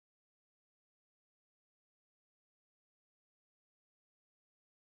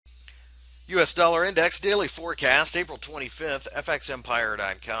U.S. dollar index daily forecast, April 25th,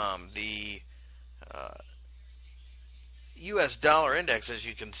 fxempire.com. The uh, U.S. dollar index, as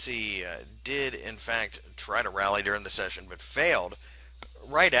you can see, did in fact try to rally during the session, but failed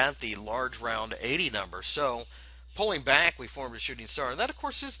right at the large round 80 number. So, pulling back, we formed a shooting star. And that, of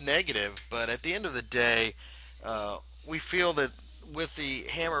course, is negative, but at the end of the day, uh, we feel that with the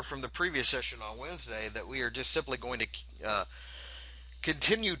hammer from the previous session on Wednesday, that we are just simply going to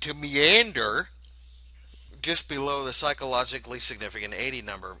continue to meander just below the psychologically significant 80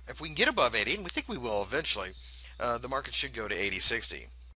 number. If we can get above 80, and we think we will eventually, the market should go to 80.60.